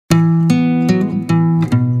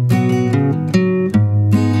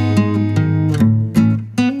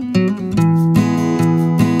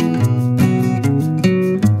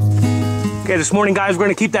this morning, guys, we're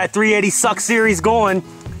gonna keep that 380 suck series going.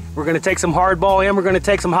 We're gonna take some hardball and we're gonna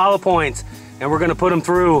take some hollow points and we're gonna put them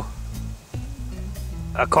through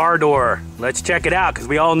a car door. Let's check it out, because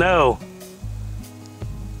we all know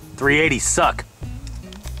 380 suck.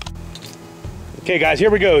 Okay guys,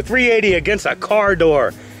 here we go. 380 against a car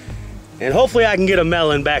door. And hopefully I can get a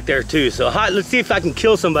melon back there too. So let's see if I can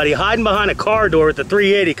kill somebody hiding behind a car door with the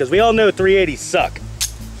 380, because we all know 380 suck.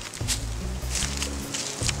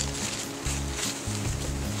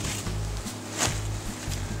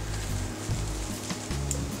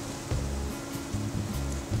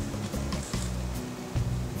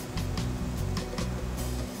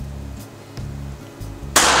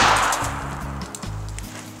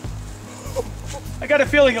 I got a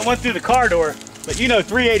feeling it went through the car door, but you know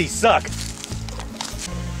 380 suck.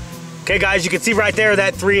 Okay guys, you can see right there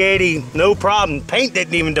that 380, no problem. Paint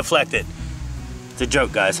didn't even deflect it. It's a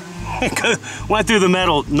joke, guys. Went through the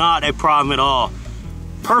metal, not a problem at all.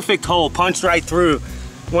 Perfect hole, punched right through.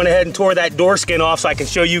 Went ahead and tore that door skin off so I can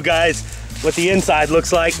show you guys what the inside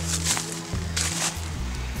looks like.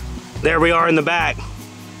 There we are in the back.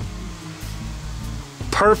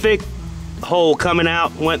 Perfect hole coming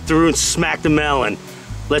out, went through and smacked the melon.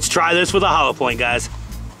 Let's try this with a hollow point, guys.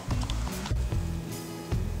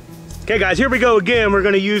 Okay guys, here we go again. We're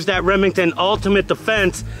gonna use that Remington Ultimate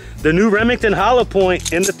Defense, the new Remington hollow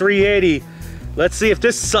point in the 380. Let's see if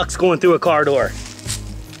this sucks going through a car door.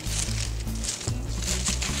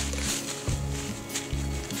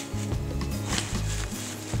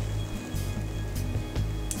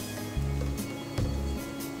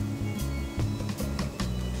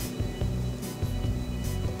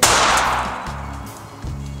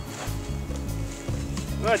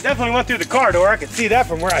 Well, it definitely went through the car door. I could see that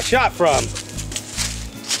from where I shot from.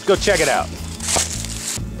 Let's go check it out.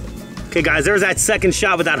 Okay guys, there's that second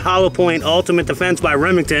shot with that hollow point Ultimate Defense by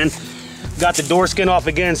Remington. Got the door skin off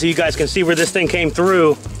again so you guys can see where this thing came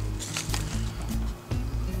through.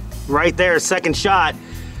 Right there, second shot.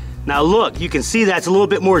 Now look, you can see that's a little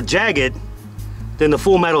bit more jagged than the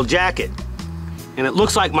Full Metal Jacket. And it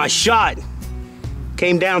looks like my shot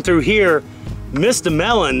came down through here, missed the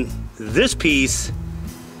melon. This piece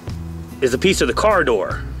is a piece of the car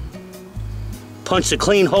door. Punched a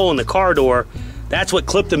clean hole in the car door. That's what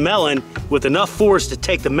clipped the melon with enough force to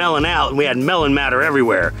take the melon out, and we had melon matter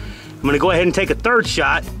everywhere. I'm gonna go ahead and take a third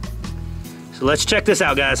shot. So let's check this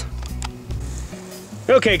out, guys.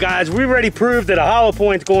 Okay guys, we already proved that a hollow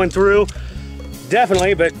point's going through.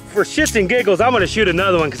 Definitely, but for shits and giggles, I'm gonna shoot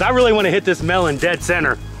another one because I really wanna hit this melon dead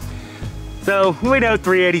center. So we know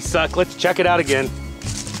 380 suck. Let's check it out again.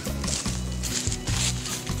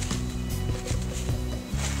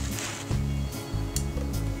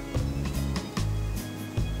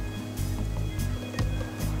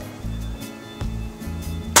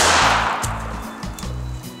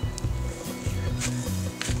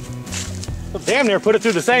 Well, damn near put it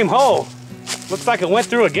through the same hole. Looks like it went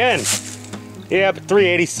through again. Yeah, but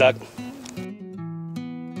 380 sucked.